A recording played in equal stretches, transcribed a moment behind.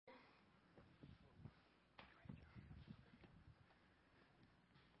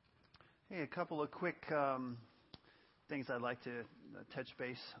Hey, a couple of quick things I'd like to touch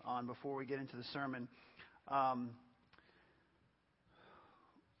base on before we get into the sermon. A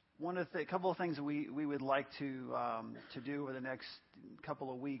couple of things we would like to do over the next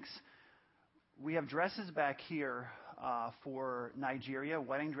couple of weeks. We have dresses back here for Nigeria,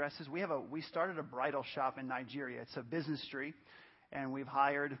 wedding dresses. We started a bridal shop in Nigeria. It's a business tree, and we've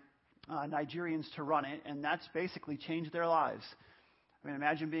hired Nigerians to run it, and that's basically changed their lives. I mean,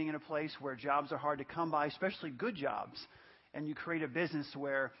 imagine being in a place where jobs are hard to come by, especially good jobs, and you create a business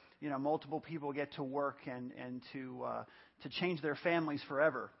where multiple people get to work and to change their families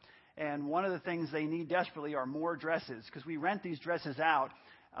forever. And one of the things they need desperately are more dresses, because we rent these dresses out,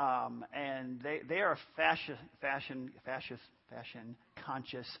 and they are fashion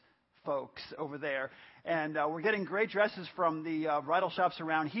conscious folks over there. And we're getting great dresses from the bridal shops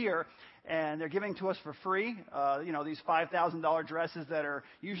around here, and they're giving to us for free. These $5,000 dresses that are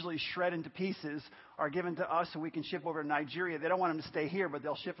usually shredded into pieces are given to us so we can ship over to Nigeria. They don't want them to stay here, but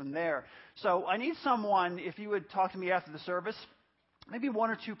they'll ship them there. So I need someone, if you would talk to me after the service, maybe one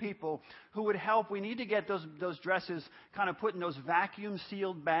or two people who would help. We need to get those dresses kind of put in those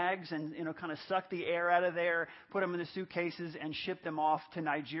vacuum-sealed bags and kind of suck the air out of there, put them in the suitcases, and ship them off to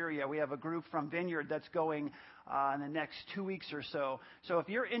Nigeria. We have a group from Vineyard that's going in the next 2 weeks or so. So if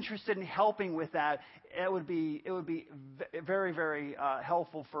you're interested in helping with that, it would be very, very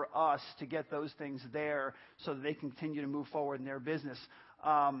helpful for us to get those things there so that they can continue to move forward in their business.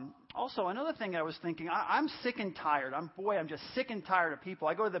 Also, another thing I was thinking, I'm sick and tired. I'm just sick and tired of people.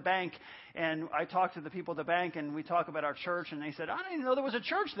 I go to the bank and I talk to the people at the bank and we talk about our church, and they said, I didn't even know there was a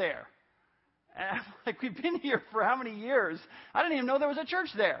church there. And I'm like, we've been here for how many years? I didn't even know there was a church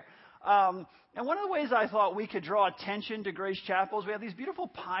there. And one of the ways I thought we could draw attention to Grace Chapel is we have these beautiful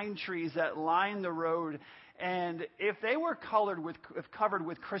pine trees that line the road. And if they were covered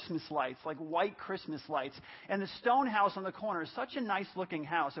with Christmas lights, like white Christmas lights, and the stone house on the corner is such a nice looking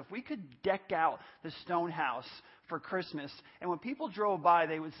house, if we could deck out the stone house for Christmas, and when people drove by,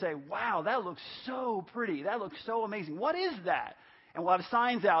 they would say, wow, that looks so pretty. That looks so amazing. What is that? And we'll have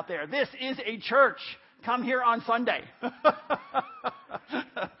signs out there. This is a church. Come here on Sunday.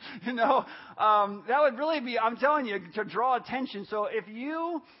 That would really be, I'm telling you, to draw attention. So if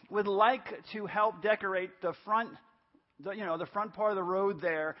you would like to help decorate the front part of the road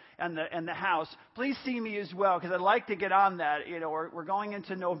there and the house, please see me as well, because I'd like to get on that. We're going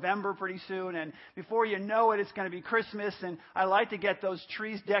into November pretty soon, and before you know it, it's going to be Christmas, and I like to get those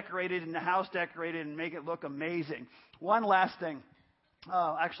trees decorated and the house decorated and make it look amazing. One last thing.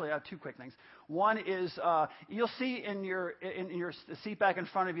 Actually, I have two quick things. One is you'll see in your seat back in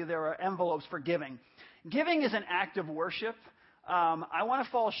front of you there are envelopes for giving. Giving is an act of worship. I want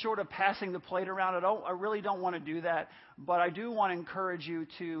to fall short of passing the plate around. I really don't want to do that, but I do want to encourage you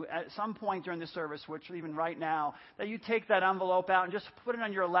to, at some point during the service, which even right now, that you take that envelope out and just put it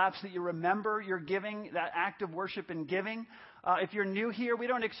on your lap so that you remember your giving, that act of worship and giving. If you're new here, we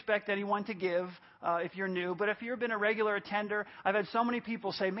don't expect anyone to give if you're new. But if you've been a regular attender, I've had so many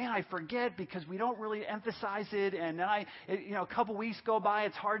people say, man, I forget because we don't really emphasize it. And then a couple weeks go by,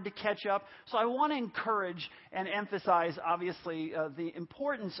 it's hard to catch up. So I want to encourage and emphasize, obviously, the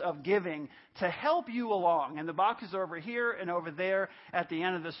importance of giving to help you along. And the boxes are over here and over there at the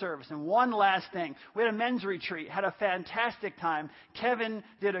end of the service. And one last thing. We had a men's retreat, had a fantastic time. Kevin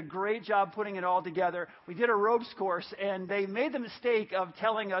did a great job putting it all together. We did a ropes course, and they made the mistake of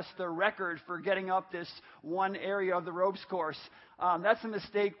telling us the record for getting up this one area of the ropes course. That's a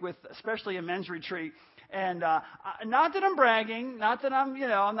mistake with especially a men's retreat. And not that I'm bragging, not that I'm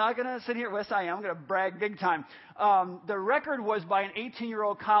not going to sit here. Yes, I am. I'm going to brag big time. The record was by an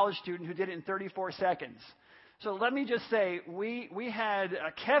 18-year-old college student who did it in 34 seconds. So let me just say, we had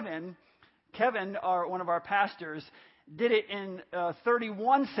Kevin, one of our pastors, did it in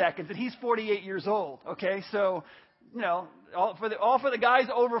 31 seconds, and he's 48 years old. Okay, so all for the guys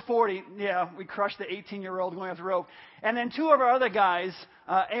over 40. Yeah, we crushed the 18-year-old going off the rope. And then two of our other guys,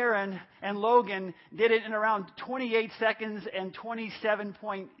 Aaron and Logan, did it in around 28 seconds and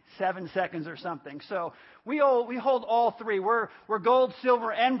 27.7 seconds or something. So we hold all three. We're gold,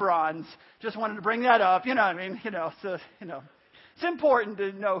 silver, and bronze. Just wanted to bring that up. So it's important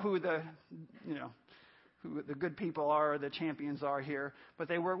to know who the good people are, the champions are here. But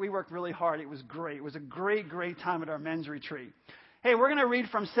we worked really hard. It was great. It was a great, great time at our men's retreat. Hey, we're going to read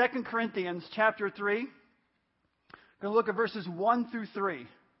from 2 Corinthians chapter 3. We're going to look at verses 1 through 3.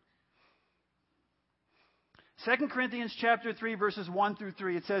 2 Corinthians chapter 3, verses 1 through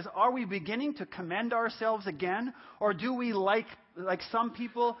 3. It says, are we beginning to commend ourselves again? Or do we, like some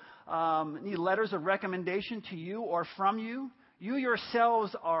people, need letters of recommendation to you or from you? You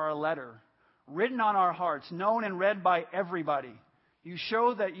yourselves are a letter, written on our hearts, known and read by everybody. You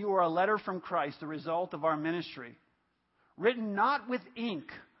show that you are a letter from Christ, the result of our ministry. Written not with ink,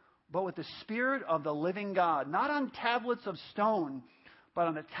 but with the Spirit of the living God, not on tablets of stone, but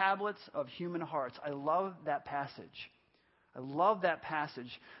on the tablets of human hearts. I love that passage. I love that passage.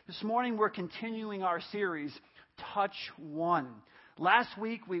 This morning we're continuing our series, Touch One. Last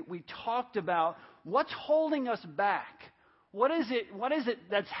week we talked about what's holding us back. What is it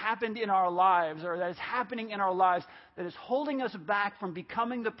that's happened in our lives, or that is happening in our lives, that is holding us back from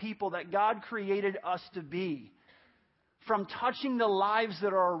becoming the people that God created us to be? From touching the lives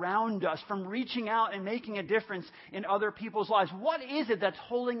that are around us, from reaching out and making a difference in other people's lives. What is it that's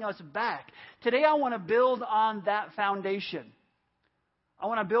holding us back? Today I want to build on that foundation. I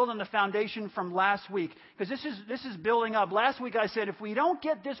want to build on the foundation from last week, because this is building up. Last week I said, if we don't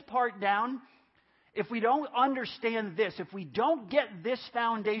get this part down, if we don't understand this, if we don't get this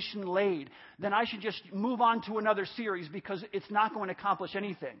foundation laid, then I should just move on to another series, because it's not going to accomplish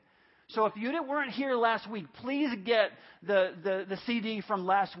anything. So if you weren't here last week, please get the CD from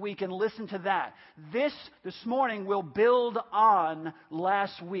last week and listen to that. This morning will build on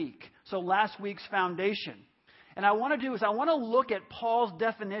last week. So last week's foundation. And I want to look at Paul's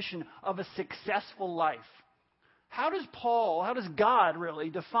definition of a successful life. How does God really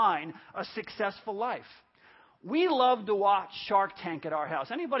define a successful life? We love to watch Shark Tank at our house.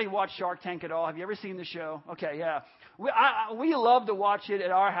 Anybody watch Shark Tank at all? Have you ever seen the show? Okay, yeah. We love to watch it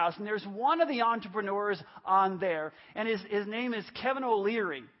at our house. And there's one of the entrepreneurs on there, and his name is Kevin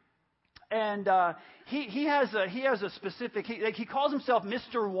O'Leary. And he has a specific, he calls himself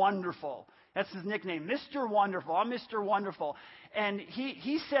Mr. Wonderful. That's his nickname, Mr. Wonderful. I'm Mr. Wonderful. And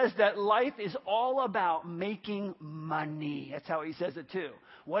he says that life is all about making money. That's how he says it too.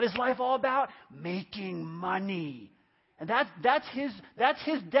 What is life all about? Making money. And that's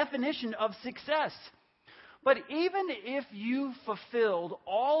his definition of success. But even if you fulfilled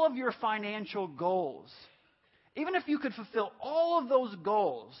all of your financial goals, even if you could fulfill all of those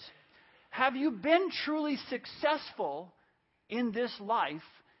goals, have you been truly successful in this life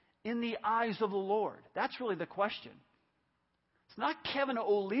in the eyes of the Lord? That's really the question. It's not Kevin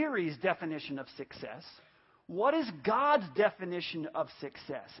O'Leary's definition of success. What is God's definition of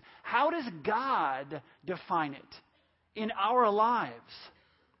success? How does God define it in our lives?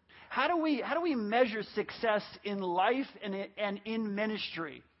 How do we measure success in life and in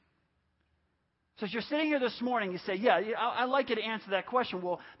ministry? So as you're sitting here this morning, you say, yeah, I'd like you to answer that question.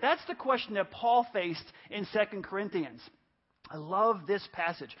 Well, that's the question that Paul faced in 2 Corinthians. I love this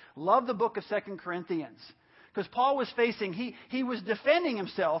passage. Love the book of 2 Corinthians. Because Paul was he was defending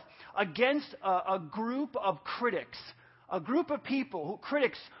himself against a group of critics, a group of people,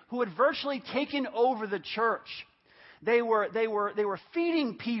 critics who had virtually taken over the church. They were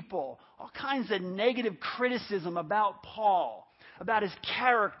feeding people all kinds of negative criticism about Paul, about his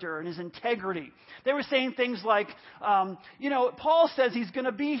character and his integrity. They were saying things like, Paul says he's going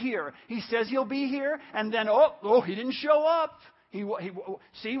to be here. He says he'll be here, and then, he didn't show up.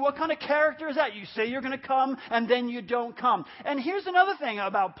 See, what kind of character is that? You say you're going to come, and then you don't come. And here's another thing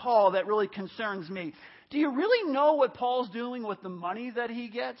about Paul that really concerns me. Do you really know what Paul's doing with the money that he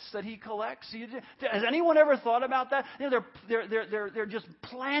gets, that he collects? Has anyone ever thought about that? They're just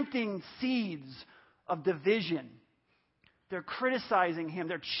planting seeds of division. They're criticizing him.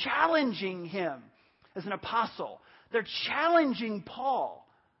 They're challenging him as an apostle. They're challenging Paul,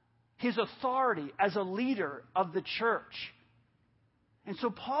 his authority as a leader of the church. And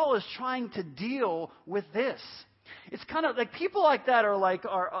so Paul is trying to deal with this. It's kind of like people like that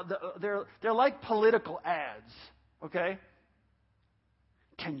they're like political ads, okay?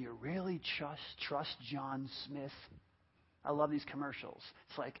 Can you really trust John Smith? I love these commercials.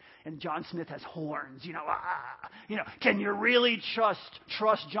 It's like, and John Smith has horns, can you really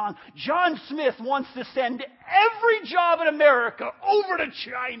trust John? John Smith wants to send every job in America over to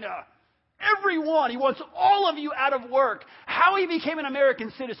China. Everyone. He wants all of you out of work. How he became an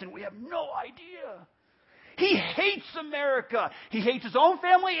American citizen, we have no idea. He hates America. He hates his own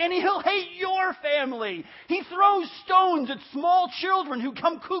family, and he'll hate your family. He throws stones at small children who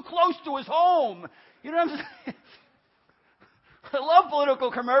come too close to his home. You know what I'm saying? I love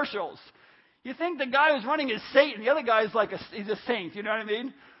political commercials. You think the guy who's running is Satan. The other guy is he's a saint. You know what I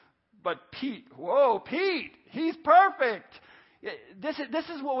mean? But Pete, he's perfect. This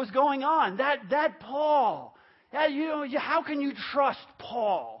is what was going on. That Paul. How can you trust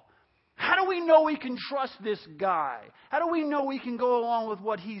Paul? How do we know we can trust this guy? How do we know we can go along with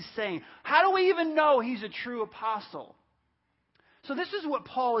what he's saying? How do we even know he's a true apostle? So this is what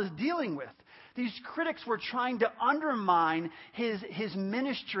Paul is dealing with. These critics were trying to undermine his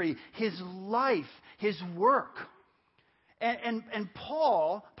ministry, his life, his work. And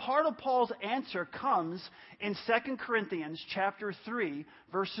Paul, part of Paul's answer comes in 2 Corinthians chapter 3,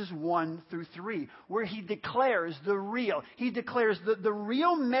 verses 1 through 3, where he declares the real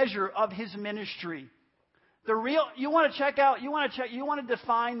measure of his ministry. You want to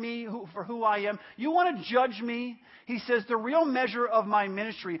define me for who I am? You want to judge me? He says the real measure of my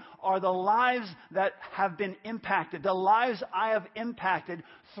ministry are the lives that have been impacted, the lives I have impacted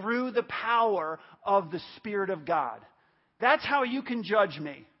through the power of the Spirit of God. That's how you can judge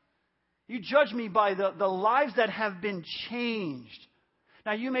me. You judge me by the lives that have been changed.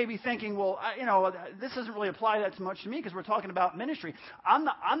 Now, you may be thinking, well, this doesn't really apply that much to me because we're talking about ministry. I'm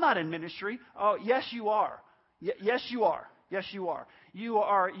not in ministry. Oh, yes, you are. Yes, you are. Yes, you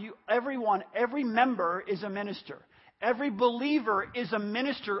are. Every member is a minister. Every believer is a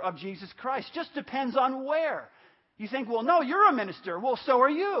minister of Jesus Christ. Just depends on where. You think, well, no, you're a minister. Well, so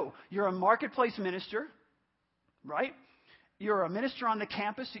are you. You're a marketplace minister, right? You're a minister on the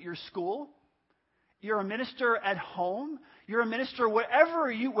campus at your school. You're a minister at home. You're a minister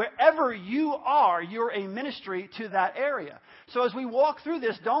wherever you are, you're a ministry to that area. So as we walk through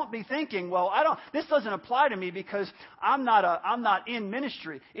this, don't be thinking, well, this doesn't apply to me because I'm not in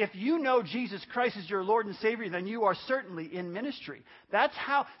ministry. If you know Jesus Christ as your Lord and Savior, then you are certainly in ministry. That's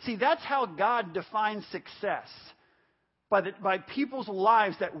how God defines success. By people's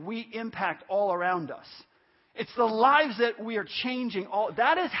lives that we impact all around us. It's the lives that we are changing.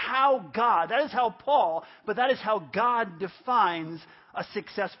 That is how Paul, but that is how God defines a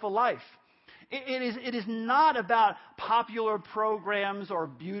successful life. It is not about popular programs or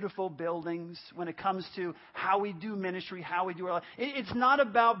beautiful buildings when it comes to how we do ministry, how we do our life. It's not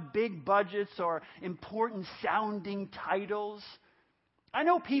about big budgets or important sounding titles. I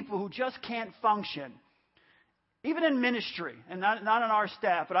know people who just can't function. Even in ministry, and not on our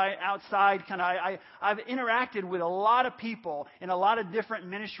staff, but outside, I've interacted with a lot of people in a lot of different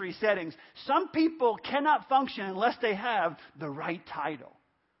ministry settings. Some people cannot function unless they have the right title.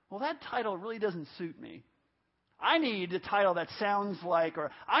 Well, that title really doesn't suit me. I need a title that sounds like,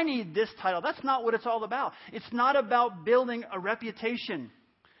 or I need this title. That's not what it's all about. It's not about building a reputation.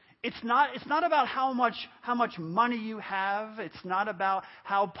 It's not about how much money you have. It's not about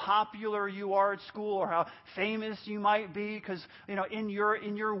how popular you are at school or how famous you might be, because in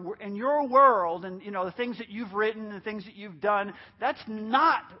your world and the things that you've written and the things that you've done. That's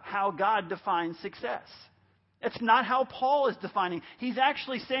not how God defines success. It's not how Paul is defining. He's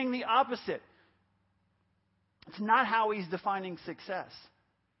actually saying the opposite. It's not how he's defining success.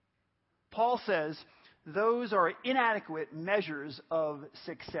 Paul says, those are inadequate measures of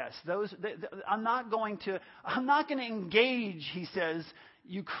success. I'm not going to engage, he says,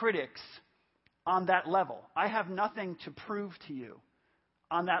 you critics, on that level. I have nothing to prove to you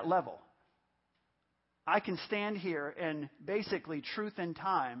on that level. I can stand here and basically truth and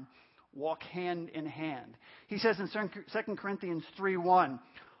time walk hand in hand. He says in 2 Corinthians 3:1,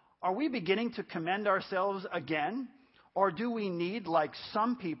 are we beginning to commend ourselves again? Or do we need, like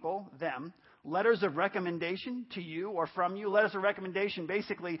some people, them, letters of recommendation to you or from you? Letters of recommendation,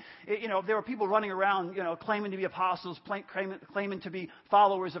 basically, there were people running around, claiming to be apostles, claiming to be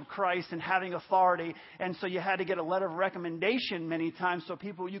followers of Christ and having authority. And so you had to get a letter of recommendation many times so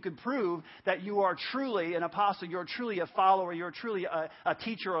you could prove that you are truly an apostle, you're truly a follower, you're truly a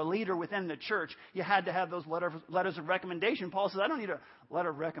teacher or a leader within the church. You had to have those letters of recommendation. Paul says, I don't need a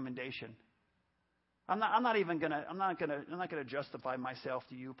letter of recommendation. I'm not gonna justify myself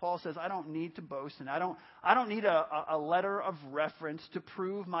to you. Paul says I don't need to boast, and I don't need a letter of reference to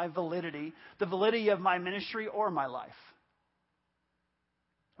prove my validity, the validity of my ministry or my life.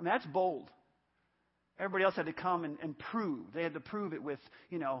 I mean, that's bold. Everybody else had to come and prove. They had to prove it with,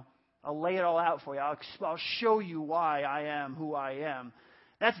 I'll lay it all out for you. I'll show you why I am who I am.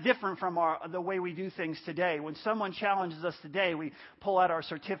 That's different from the way we do things today. When someone challenges us today, we pull out our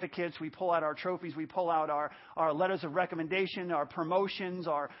certificates, we pull out our trophies, we pull out our letters of recommendation, our promotions,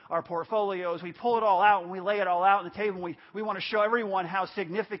 our portfolios. We pull it all out and we lay it all out on the table. We want to show everyone how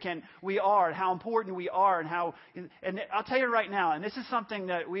significant we are and how important we are and I'll tell you right now, and this is something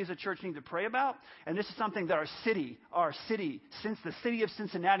that we as a church need to pray about, and this is something that since the city of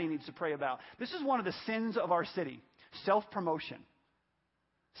Cincinnati needs to pray about. This is one of the sins of our city, self-promotion.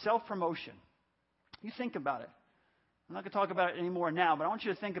 Self-promotion. You think about it. I'm not going to talk about it anymore now, but I want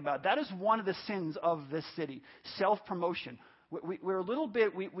you to think about it. That is one of the sins of this city. Self-promotion. We're a little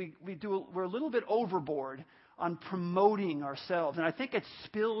bit overboard on promoting ourselves, and I think it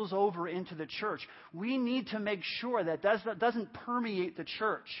spills over into the church. We need to make sure that doesn't permeate the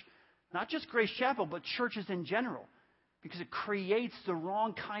church. Not just Grace Chapel, but churches in general. Because it creates the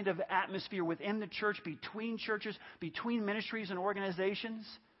wrong kind of atmosphere within the church, between ministries and organizations.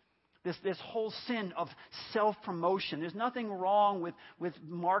 This whole sin of self-promotion. There's nothing wrong with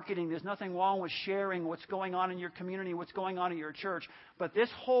marketing. There's nothing wrong with sharing what's going on in your community, what's going on in your church. But this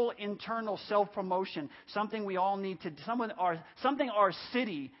whole internal self-promotion, something we all need to, something our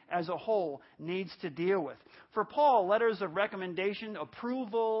city as a whole needs to deal with. For Paul, letters of recommendation,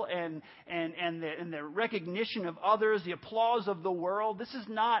 approval, and the recognition of others, the applause of the world, this is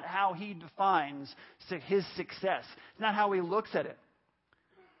not how he defines his success. It's not how he looks at it.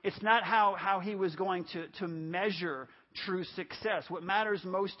 It's not how he was going to measure true success. What matters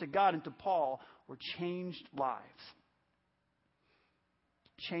most to God and to Paul were changed lives.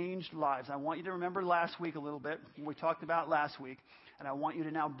 Changed lives. I want you to remember last week a little bit, what we talked about last week, and I want you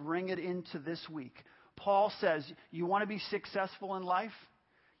to now bring it into this week. Paul says, you want to be successful in life?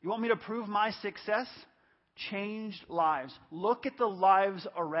 You want me to prove my success? Changed lives. Look at the lives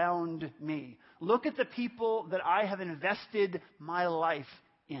around me. Look at the people that I have invested my life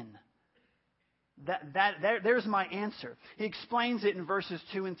in. There's my answer. He explains it in verses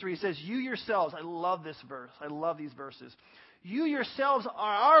 2 and 3. He says, you yourselves, I love this verse. I love these verses. You yourselves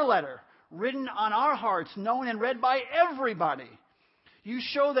are our letter, written on our hearts, known and read by everybody. You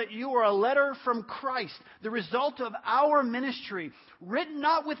show that you are a letter from Christ, the result of our ministry, written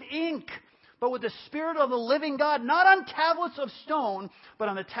not with ink, but with the Spirit of the living God, not on tablets of stone, but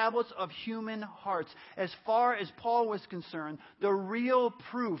on the tablets of human hearts. As far as Paul was concerned, the real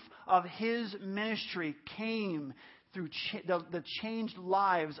proof of his ministry came through the changed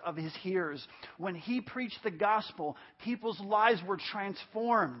lives of his hearers. When he preached the gospel, people's lives were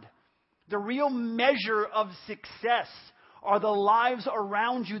transformed. The real measure of success are the lives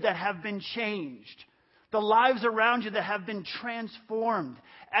around you that have been changed. The lives around you that have been transformed.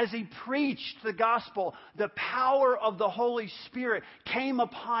 As he preached the gospel, the power of the Holy Spirit came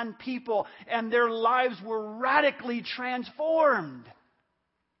upon people and their lives were radically transformed.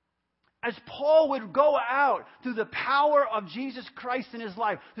 As Paul would go out through the power of Jesus Christ in his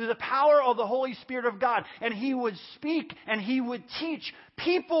life, through the power of the Holy Spirit of God, and he would speak and he would teach,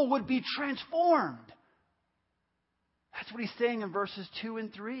 people would be transformed. That's what he's saying in verses 2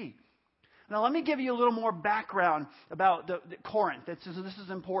 and 3. Now, let me give you a little more background about the Corinth. This is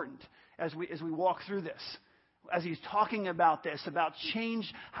important as we walk through this. As he's talking about this, about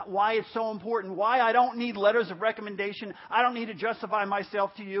change, why it's so important, why I don't need letters of recommendation. I don't need to justify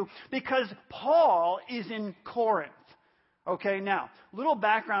myself to you, because Paul is in Corinth. Okay, now, little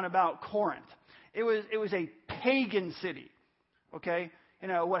background about Corinth. It was a pagan city. Okay? You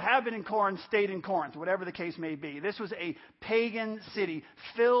know, what happened in Corinth stayed in Corinth, whatever the case may be. This was a pagan city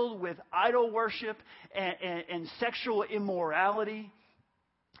filled with idol worship and sexual immorality.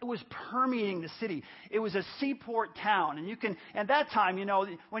 It was permeating the city. It was a seaport town. And at that time, you know,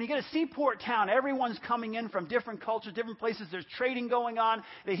 when you get a seaport town, everyone's coming in from different cultures, different places. There's trading going on.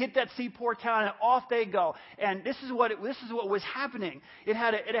 They hit that seaport town and off they go. And this is what was happening. It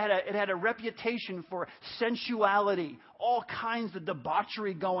had a reputation for sensuality, all kinds of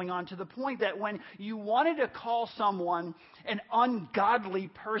debauchery going on, to the point that when you wanted to call someone an ungodly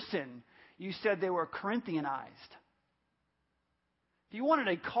person, you said they were Corinthianized. If you wanted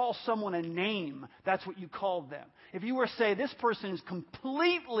to call someone a name, that's what you called them. If you were to say this person is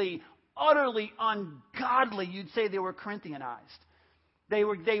completely, utterly ungodly, you'd say they were Corinthianized. They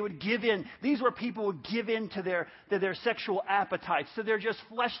would give in. These were people who would give in to their sexual appetites, to their just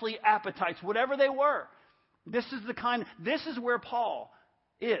fleshly appetites, whatever they were. This is where Paul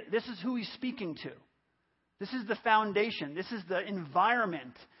is. This is who he's speaking to. This is the foundation. This is the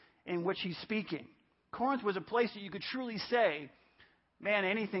environment in which he's speaking. Corinth was a place that you could truly say, man,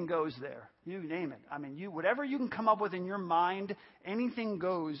 anything goes there. You name it. I mean, whatever you can come up with in your mind, anything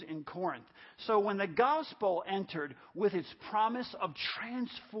goes in Corinth. So when the gospel entered with its promise of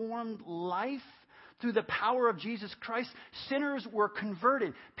transformed life through the power of Jesus Christ, sinners were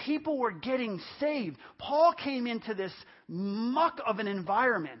converted. People were getting saved. Paul came into this muck of an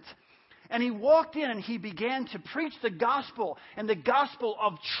environment. And he walked in and he began to preach the gospel, and the gospel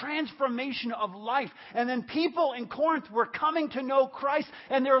of transformation of life. And then people in Corinth were coming to know Christ,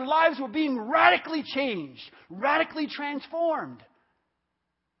 and their lives were being radically changed, radically transformed.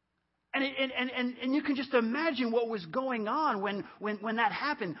 And you can just imagine what was going on when that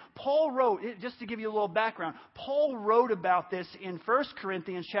happened. Paul wrote, just to give you a little background, Paul wrote about this in 1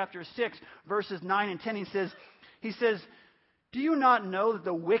 Corinthians chapter 6, verses 9 and 10. He says, Do you not know that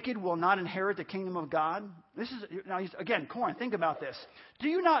the wicked will not inherit the kingdom of God? Again, Corinth, think about this.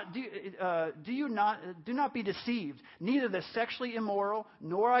 Do not be deceived. Neither the sexually immoral,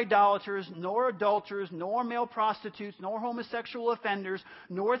 nor idolaters, nor adulterers, nor male prostitutes, nor homosexual offenders,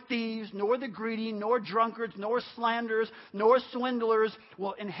 nor thieves, nor the greedy, nor drunkards, nor slanderers, nor swindlers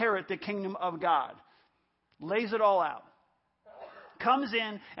will inherit the kingdom of God. Lays it all out. Comes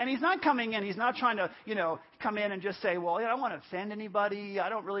in, and he's not coming in. He's not trying to, come in and just say, well, I don't want to offend anybody. I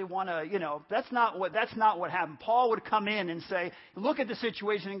don't really want to, that's not what happened. Paul would come in and say, look at the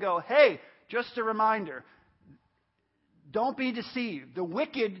situation and go, hey, just a reminder, don't be deceived. The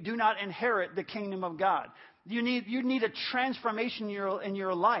wicked do not inherit the kingdom of God. You need a transformation in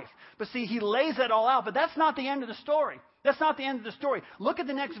your life. But see, he lays that all out, but that's not the end of the story. That's not the end of the story. Look at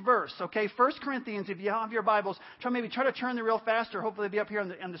the next verse, okay? 1 Corinthians, if you have your Bibles, try to turn them real fast, or hopefully they'll be up here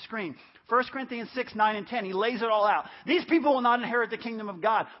on the screen. 1 Corinthians 6, 9, and 10. He lays it all out. These people will not inherit the kingdom of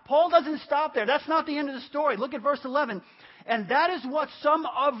God. Paul doesn't stop there. That's not the end of the story. Look at verse 11. And that is what some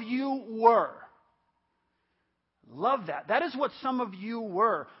of you were. Love that. That is what some of you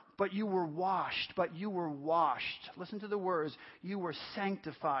were. But you were washed. Listen to the words. You were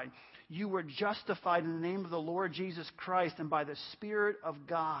sanctified. You were justified in the name of the Lord Jesus Christ and by the Spirit of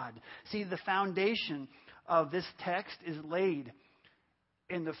God. See, the foundation of this text is laid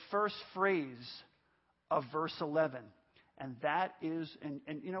in the first phrase of verse 11. And that is, and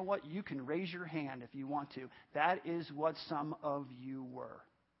you know what? You can raise your hand if you want to. That is what some of you were.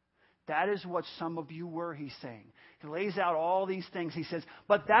 That is what some of you were, he's saying. He lays out all these things. He says,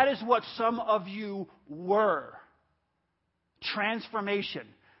 but that is what some of you were. Transformation.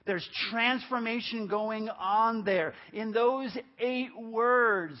 There's transformation going on there. In those 8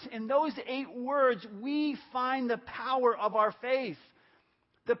 words, we find the power of our faith.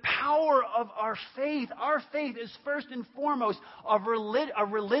 The power of our faith. Our faith is first and foremost a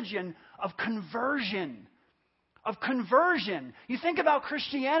religion of conversion. You think about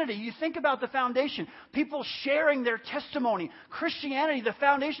Christianity. You think about the foundation. People sharing their testimony. Christianity, the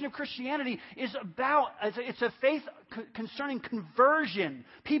foundation of Christianity is it's a faith concerning conversion.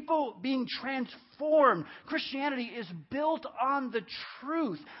 People being transformed. Christianity is built on the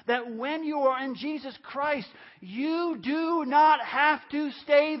truth that when you are in Jesus Christ, you do not have to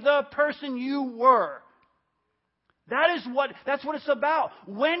stay the person you were. That's what it's about.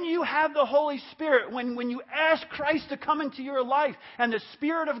 When you have the Holy Spirit, when you ask Christ to come into your life and the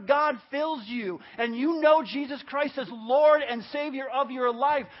Spirit of God fills you and you know Jesus Christ as Lord and Savior of your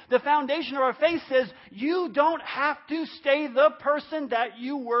life, the foundation of our faith says you don't have to stay the person that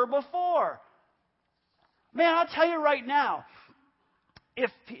you were before. Man, I'll tell you right now,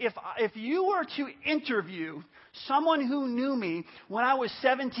 if you were to interview someone who knew me when I was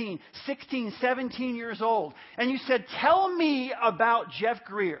 17, 16, 17 years old, and you said, tell me about Jeff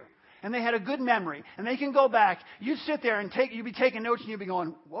Greer, and they had a good memory, and they can go back, you'd sit there and you'd be taking notes, and you'd be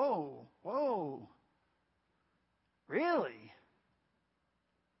going, whoa, really?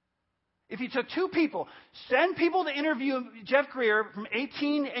 If you took 2 people, send people to interview Jeff Greer from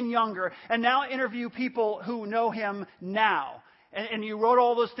 18 and younger, and now interview people who know him now, and you wrote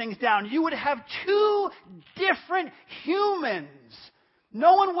all those things down, you would have 2 different humans.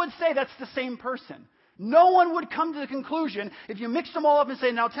 No one would say that's the same person. No one would come to the conclusion, if you mix them all up and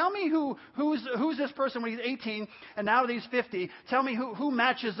say, now tell me who's this person when he's 18 and now that he's 50. Tell me who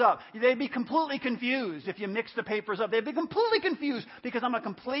matches up. They'd be completely confused if you mix the papers up. They'd be completely confused because I'm a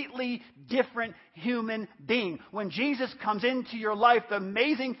completely different human being. When Jesus comes into your life, the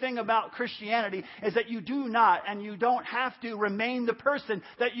amazing thing about Christianity is that you do not and you don't have to remain the person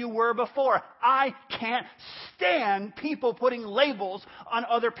that you were before. I can't stand people putting labels on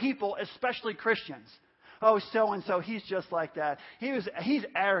other people, especially Christians. Oh, so-and-so, he's just like that. He's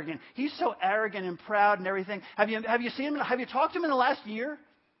arrogant. He's so arrogant and proud and everything. Have you seen him? Have you talked to him in the last year?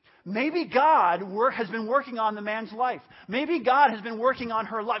 Maybe God has been working on the man's life. Maybe God has been working on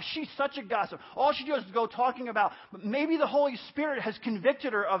her life. She's such a gossip. All she does is go talking about. Maybe the Holy Spirit has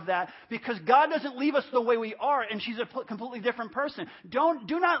convicted her of that because God doesn't leave us the way we are and she's a completely different person.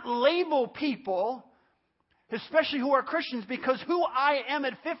 Do not label people, especially who are Christians, because who I am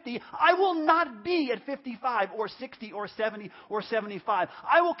at 50, I will not be at 55 or 60 or 70 or 75.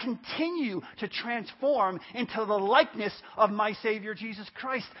 I will continue to transform into the likeness of my Savior Jesus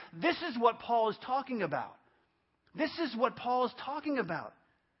Christ. This is what Paul is talking about.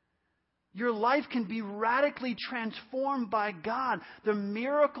 Your life can be radically transformed by God. The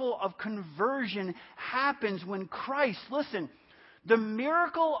miracle of conversion happens when Christ, listen, the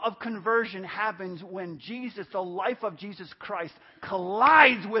miracle of conversion happens when Jesus, the life of Jesus Christ,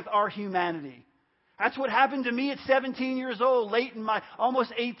 collides with our humanity. That's what happened to me at 17 years old, late in my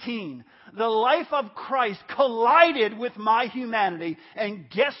almost 18. The life of Christ collided with my humanity, and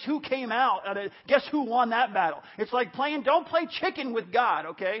guess who came out? Guess who won that battle? It's like don't play chicken with God,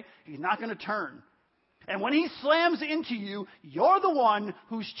 okay? He's not going to turn. And when He slams into you, you're the one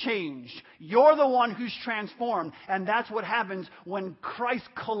who's changed. You're the one who's transformed. And that's what happens when Christ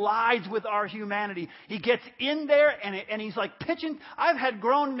collides with our humanity. He gets in there and He's like pitching. I've had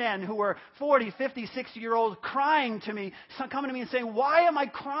grown men who are 40, 50, 60-year-olds crying to me, coming to me and saying, why am I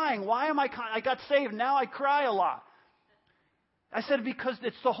crying? Why am I crying? I got saved. Now I cry a lot. I said, because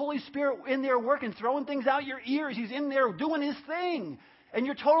it's the Holy Spirit in there working, throwing things out your ears. He's in there doing His thing. And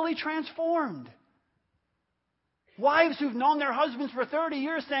you're totally transformed. Wives who've known their husbands for 30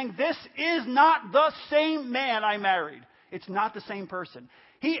 years saying, this is not the same man I married. It's not the same person.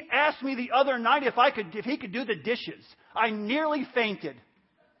 He asked me the other night if he could do the dishes. I nearly fainted.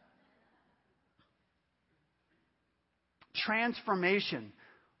 Transformation.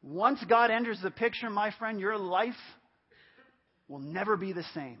 Once God enters the picture, my friend, your life will never be the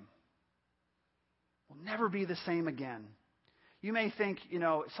same. Will never be the same again. You may think,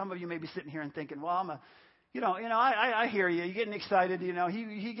 some of you may be sitting here and thinking, well, I hear you. You're getting excited.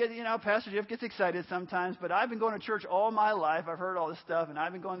 Pastor Jeff gets excited sometimes, but I've been going to church all my life. I've heard all this stuff, and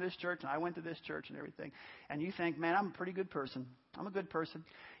I've been going to this church, and I went to this church and everything. And you think, man, I'm a pretty good person. I'm a good person.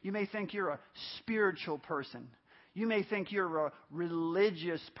 You may think you're a spiritual person. You may think you're a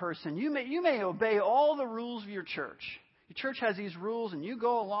religious person. You may obey all the rules of your church. Your church has these rules, and you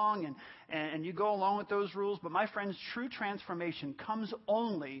go along and you go along with those rules. But my friends, true transformation comes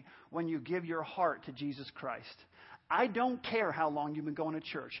only when you give your heart to Jesus Christ. I don't care how long you've been going to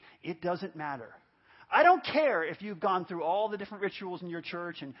church. It doesn't matter. I don't care if you've gone through all the different rituals in your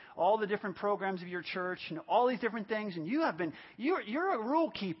church and all the different programs of your church and all these different things, and you're a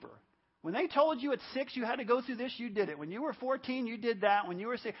rule keeper. When they told you at 6 you had to go through this, you did it. When you were 14, you did that. When you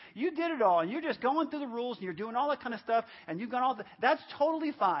were 6, you did it all. And you're just going through the rules and you're doing all that kind of stuff. And you've got that's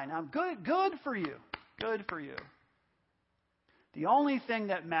totally fine. Good for you. Good for you. The only thing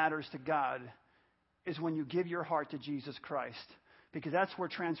that matters to God is when you give your heart to Jesus Christ. Because that's where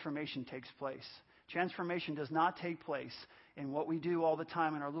transformation takes place. Transformation does not take place in what we do all the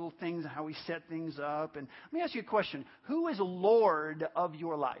time in our little things and how we set things up. And let me ask you a question. Who is Lord of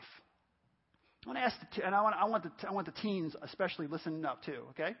your life? I want to ask, and I want the teens especially listening up too,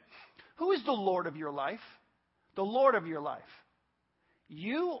 okay? Who is the Lord of your life? The Lord of your life.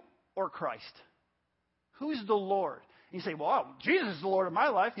 You or Christ? Who is the Lord? And you say, well, Jesus is the Lord of my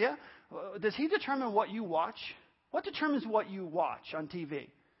life, yeah. Does He determine what you watch? What determines what you watch on TV?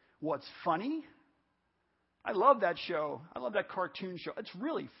 What's funny? I love that show. I love that cartoon show. It's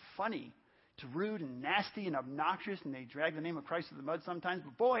really funny. It's rude and nasty and obnoxious, and they drag the name of Christ through the mud sometimes,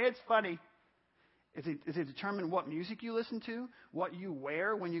 but boy, it's funny. Is it determine what music you listen to? What you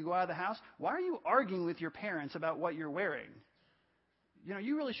wear when you go out of the house? Why are you arguing with your parents about what you're wearing?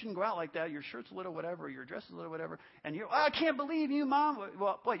 You really shouldn't go out like that. Your shirt's a little whatever, your dress is a little whatever. And I can't believe you, Mom.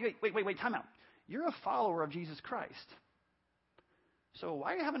 Well, wait, time out. You're a follower of Jesus Christ. So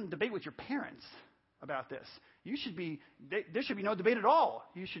why are you having a debate with your parents about this? There should be no debate at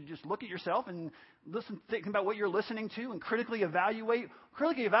all. You should just look at yourself and think about what you're listening to and critically evaluate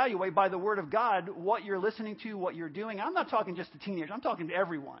by the Word of God what you're listening to, what you're doing. I'm not talking just to teenagers. I'm talking to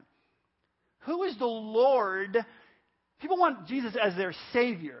everyone. Who is the Lord? People want Jesus as their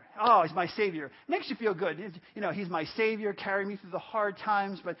Savior. Oh, He's my Savior. It makes you feel good. He's my Savior, carry me through the hard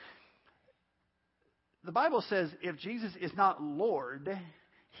times. But the Bible says if Jesus is not Lord,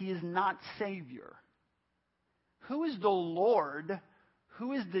 He is not Savior. Who is the Lord?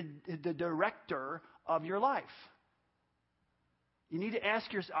 Who is the director of your life? You need to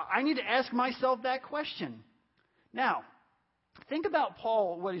ask yourself. I need to ask myself that question. Now, think about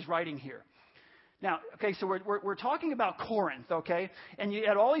Paul, what he's writing here. Now, okay, so we're talking about Corinth, okay? And you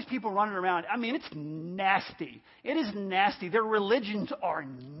had all these people running around. I mean, it's nasty. It is nasty. Their religions are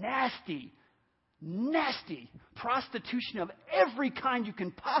nasty. Nasty. Prostitution of every kind you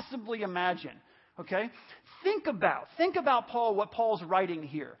can possibly imagine. Okay? Think about Paul, what Paul's writing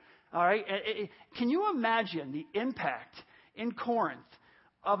here. All right? Can you imagine the impact in Corinth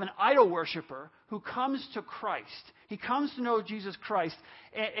of an idol worshiper who comes to Christ? He comes to know Jesus Christ,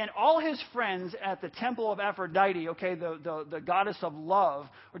 and all his friends at the temple of Aphrodite, okay, the goddess of love,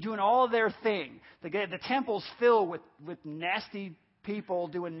 are doing all their thing. The temple's filled with nasty people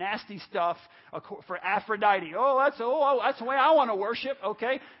doing nasty stuff for Aphrodite. That's the way I want to worship.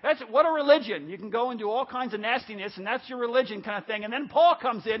 Okay, that's what a religion. You can go and do all kinds of nastiness, and that's your religion kind of thing. And then Paul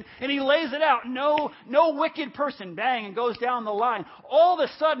comes in and he lays it out. No wicked person, bang, and goes down the line. All of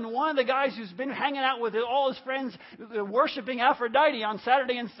a sudden, one of the guys who's been hanging out with all his friends, worshiping Aphrodite on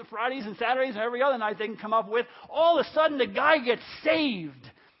Saturday and Fridays and Saturdays and every other night they can come up with. All of a sudden, the guy gets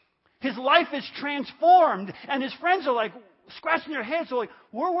saved. His life is transformed, and his friends are like scratching their heads. They're like,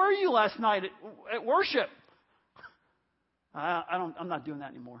 "Where were you last night at worship?" I'm not doing that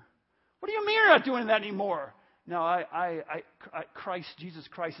anymore. What do you mean you're not doing that anymore? No, Jesus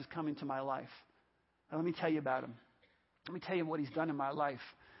Christ is coming to my life. And let me tell you about him. Let me tell you what he's done in my life.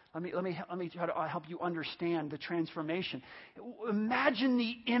 Let me try to help you understand the transformation. Imagine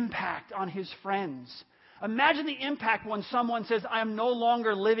the impact on his friends. Imagine the impact when someone says, "I am no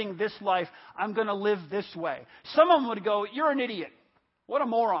longer living this life. I'm going to live this way." Some of them would go, "You're an idiot. What a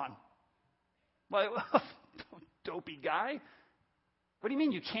moron." Like, dopey guy. What do you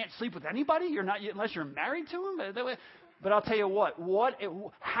mean you can't sleep with anybody? You're not, unless you're married to him? But I'll tell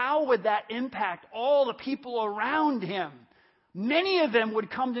you how would that impact all the people around him? Many of them would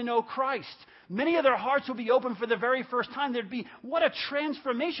come to know Christ. Many of their hearts would be open for the very first time. There'd be, what a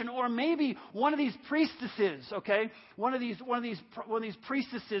transformation. Or maybe one of these priestesses, okay? One of these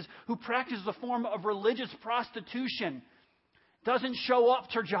priestesses who practices a form of religious prostitution doesn't show up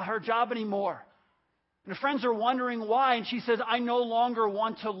to her job anymore. And her friends are wondering why, and she says, "I no longer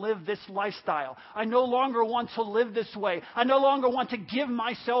want to live this lifestyle. I no longer want to live this way. I no longer want to give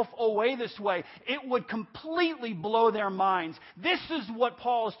myself away this way." It would completely blow their minds. This is what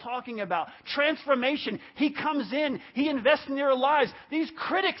Paul is talking about. Transformation. He comes in. He invests in their lives. These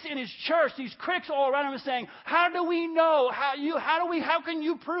critics in his church, these critics all around him are saying, "How do we know? How can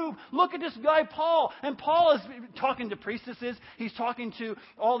you prove? Look at this guy, Paul." And Paul is talking to priestesses. He's talking to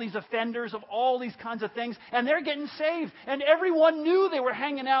all these offenders of all these kinds of things, and they're getting saved. And everyone knew they were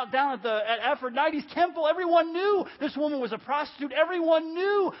hanging out down at Aphrodite's temple. Everyone knew this woman was a prostitute. Everyone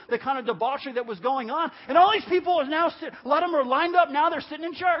knew the kind of debauchery that was going on. And all these people are now a lot of them are lined up now. They're sitting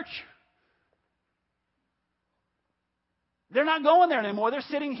in church. They're not going there anymore. They're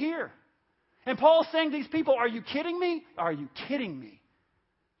sitting here. And Paul's saying to these people, "Are you kidding me? Are you kidding me?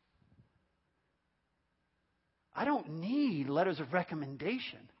 I don't need letters of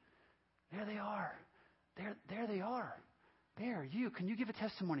recommendation. There they are. There they are. There, you. Can you give a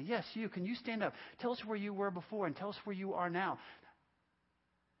testimony? Yes, you. Can you stand up? Tell us where you were before and tell us where you are now."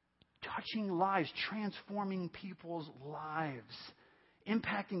 Touching lives, transforming people's lives,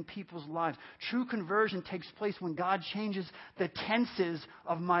 impacting people's lives. True conversion takes place when God changes the tenses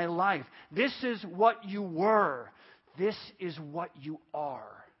of my life. This is what you were. This is what you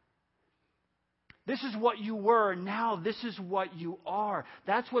are. This is what you were. Now this is what you are.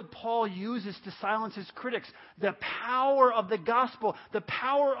 That's what Paul uses to silence his critics. The power of the gospel, the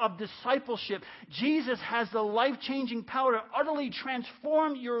power of discipleship. Jesus has the life-changing power to utterly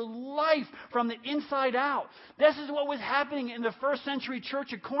transform your life from the inside out. This is what was happening in the first century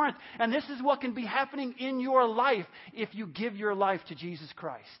church at Corinth. And this is what can be happening in your life if you give your life to Jesus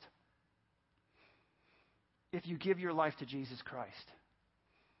Christ. If you give your life to Jesus Christ.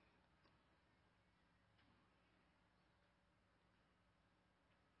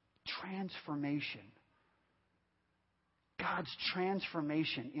 Transformation. God's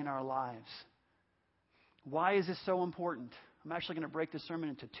transformation in our lives. Why is this so important? I'm actually going to break this sermon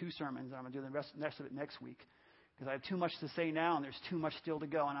into 2 sermons. I'm going to do the rest of it next week because I have too much to say now and there's too much still to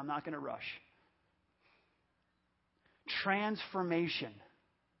go and I'm not going to rush. Transformation.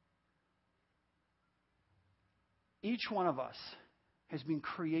 Each one of us has been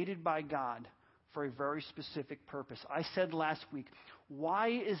created by God for a very specific purpose. I said last week, why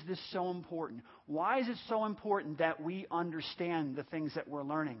is this so important? Why is it so important that we understand the things that we're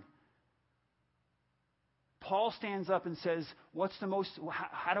learning? Paul stands up and says,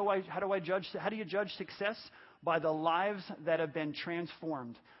 how do you judge success? By the lives that have been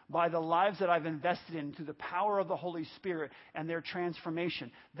transformed, by the lives that I've invested in through the power of the Holy Spirit and their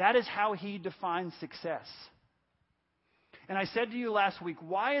transformation. That is how he defines success. And I said to you last week,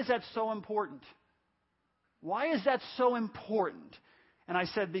 why is that so important? Why is that so important? And I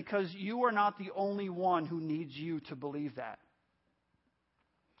said, because you are not the only one who needs you to believe that.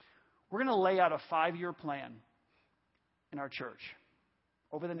 We're going to lay out a 5-year plan in our church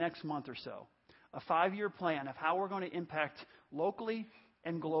over the next month or so. A 5-year plan of how we're going to impact locally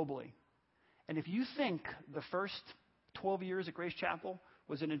and globally. And if you think the first 12 years at Grace Chapel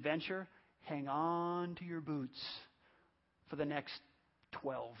was an adventure, hang on to your boots for the next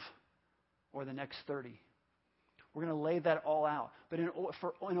 12 or the next 30. We're going to lay that all out. But in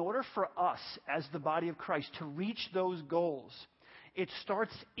order for us, as the body of Christ, to reach those goals, it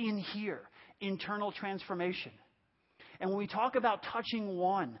starts in here, internal transformation. And when we talk about touching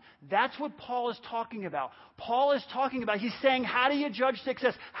one, that's what Paul is talking about. Paul is talking about, he's saying, how do you judge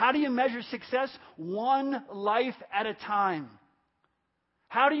success? How do you measure success? One life at a time.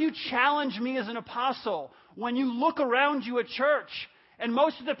 How do you challenge me as an apostle when you look around you at church? And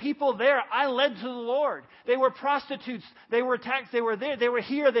most of the people there, I led to the Lord. They were prostitutes. They were taxed. They were there. They were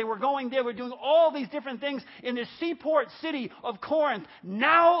here. They were going there. They were doing all these different things in the seaport city of Corinth.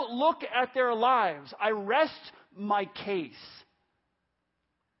 Now look at their lives. I rest my case.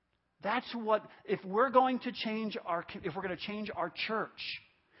 That's what, if we're going to change our church, if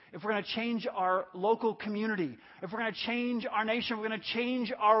we're going to change our local community, if we're going to change our nation, we're going to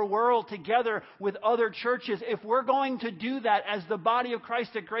change our world together with other churches. If we're going to do that as the body of Christ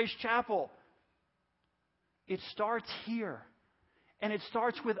at Grace Chapel, it starts here. And it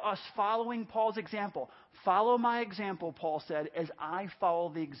starts with us following Paul's example. Follow my example, Paul said, as I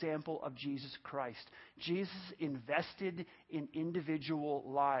follow the example of Jesus Christ. Jesus invested in individual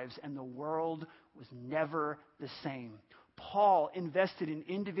lives, and the world was never the same. Paul invested in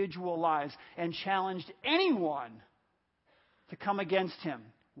individual lives and challenged anyone to come against him.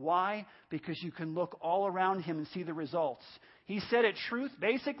 Why? Because you can look all around him and see the results. He said it,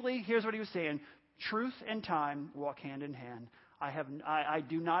 basically, here's what he was saying. Truth and time walk hand in hand. I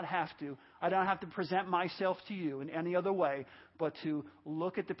don't have to present myself to you in any other way, but to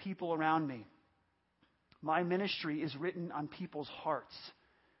look at the people around me. My ministry is written on people's hearts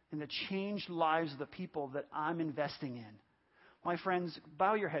and the changed lives of the people that I'm investing in. My friends,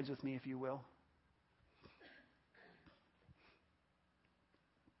 bow your heads with me, if you will.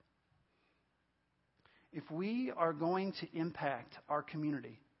 If we are going to impact our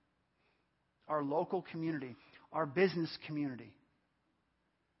community, our local community, our business community,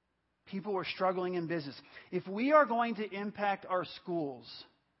 people who are struggling in business, if we are going to impact our schools,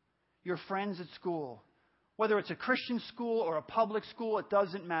 your friends at school, whether it's a Christian school or a public school, it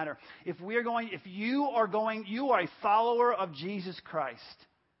doesn't matter. If you are a follower of Jesus Christ.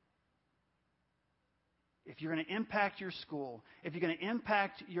 If you're going to impact your school, if you're going to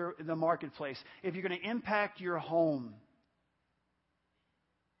impact the marketplace, if you're going to impact your home,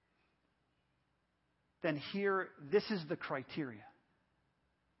 then this is the criteria.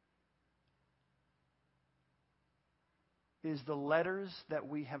 It is the letters that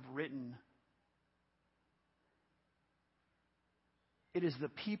we have written. It is the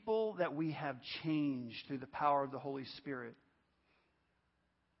people that we have changed through the power of the Holy Spirit.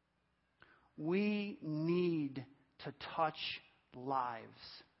 We need to touch lives.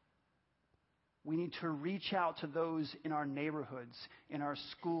 We need to reach out to those in our neighborhoods, in our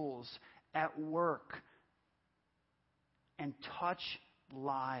schools, at work, and touch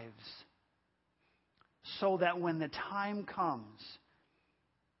lives. So that when the time comes,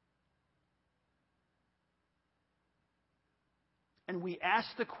 and we ask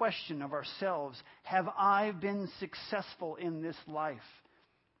the question of ourselves, have I been successful in this life?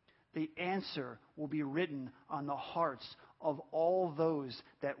 The answer will be written on the hearts of all those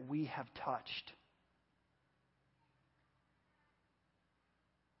that we have touched.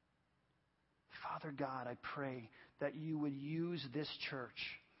 Father God, I pray that you would use this church,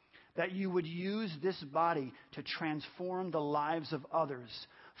 that you would use this body to transform the lives of others.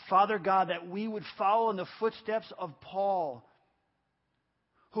 Father God, that we would follow in the footsteps of Paul,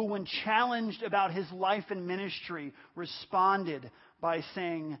 who, when challenged about his life and ministry, responded by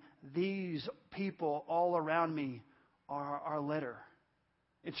saying, these people all around me are our letter.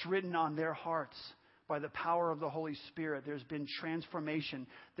 It's written on their hearts. By the power of the Holy Spirit, there's been transformation.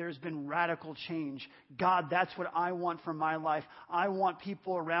 There's been radical change. God, that's what I want for my life. I want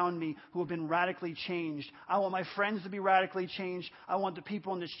people around me who have been radically changed. I want my friends to be radically changed. I want the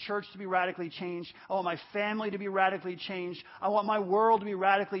people in this church to be radically changed. I want my family to be radically changed. I want my world to be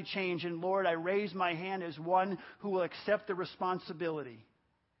radically changed. And Lord, I raise my hand as one who will accept the responsibility.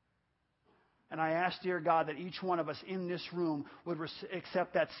 And I ask, dear God, that each one of us in this room would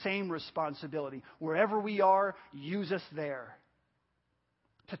accept that same responsibility. Wherever we are, use us there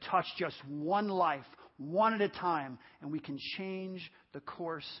to touch just one life, one at a time, and we can change the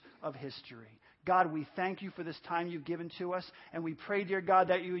course of history. God, we thank you for this time you've given to us, and we pray, dear God,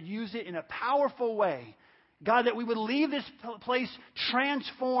 that you would use it in a powerful way. God, that we would leave this place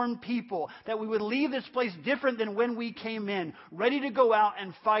transformed people, that we would leave this place different than when we came in, ready to go out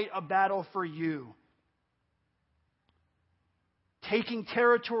and fight a battle for you. Taking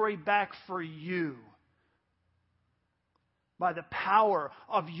territory back for you. by the power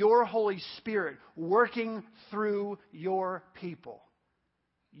of your Holy Spirit working through your people.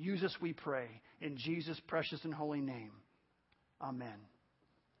 Use us, we pray, in Jesus' precious and holy name. Amen.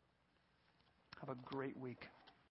 Have a great week.